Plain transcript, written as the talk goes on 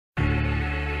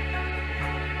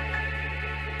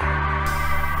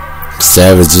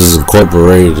Savages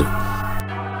Incorporated.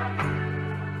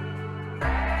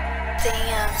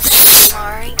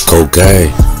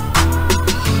 Cocaine.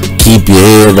 Keep your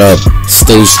head up,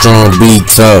 stay strong, be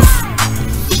tough.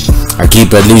 I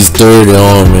keep at least 30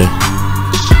 on me,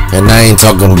 and I ain't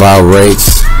talking about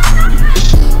race.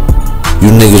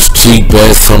 You niggas cheap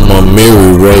as some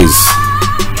Miri race.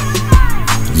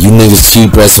 You niggas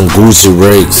cheap as some Gucci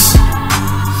race.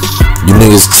 You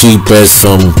niggas cheap as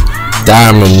some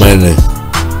diamond money.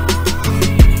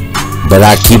 But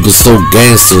I keep it so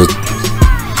gangster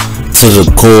to the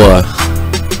core.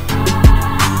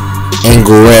 Ain't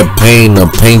go rap paint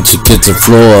or paint your kitchen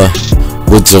floor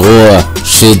with your whore.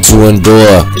 Shit to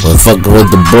endure when fucking with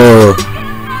the bull.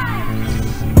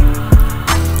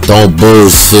 Don't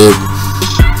bullshit.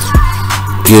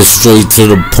 Get straight to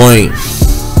the point.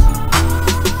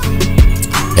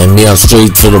 And me, I'm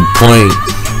straight to the point.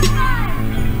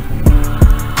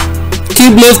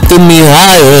 Keep lifting me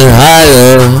higher and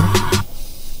higher.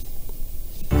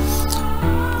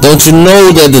 Don't you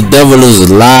know that the devil is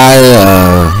a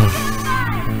liar?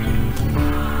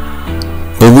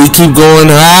 But we keep going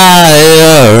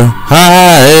higher,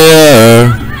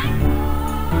 higher.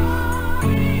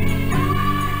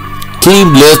 Keep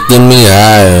lifting me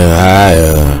higher,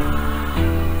 higher.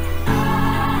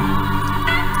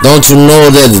 Don't you know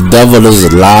that the devil is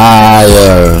a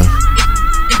liar?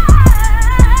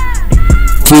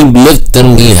 Keep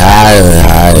lifting me higher,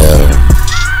 higher.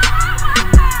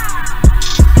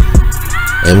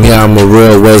 And me, I'm a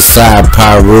real West Side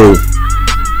Pyro.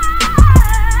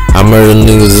 I murder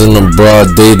niggas in the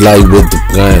broad daylight with the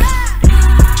gun.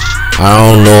 I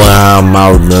don't know how I'm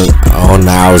out on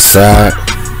the outside.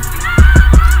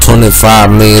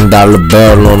 $25 million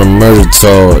bail on a murder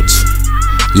charge.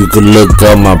 You could look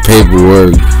up my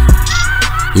paperwork.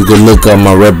 You could look up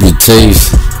my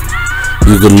reputation.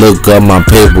 You could look up my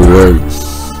paperwork.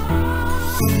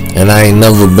 And I ain't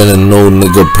never been in no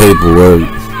nigga paperwork.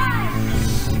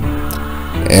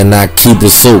 And I keep it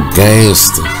so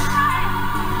gangster.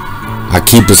 I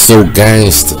keep it so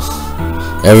gangster.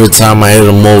 Every time I hit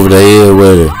them over the head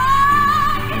with it,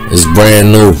 it's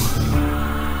brand new.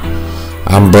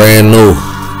 I'm brand new.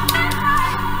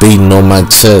 Beating on my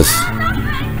chest.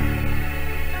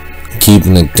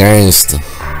 Keeping it gangster.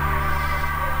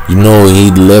 You know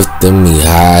he lifting me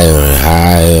higher and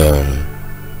higher.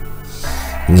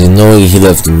 You know he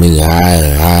lifting me higher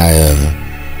and higher.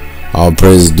 All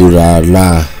praise due to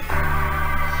Allah.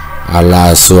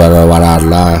 Allah subhanahu wa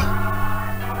ta'ala.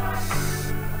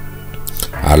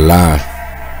 Allah.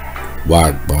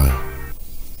 Wagba.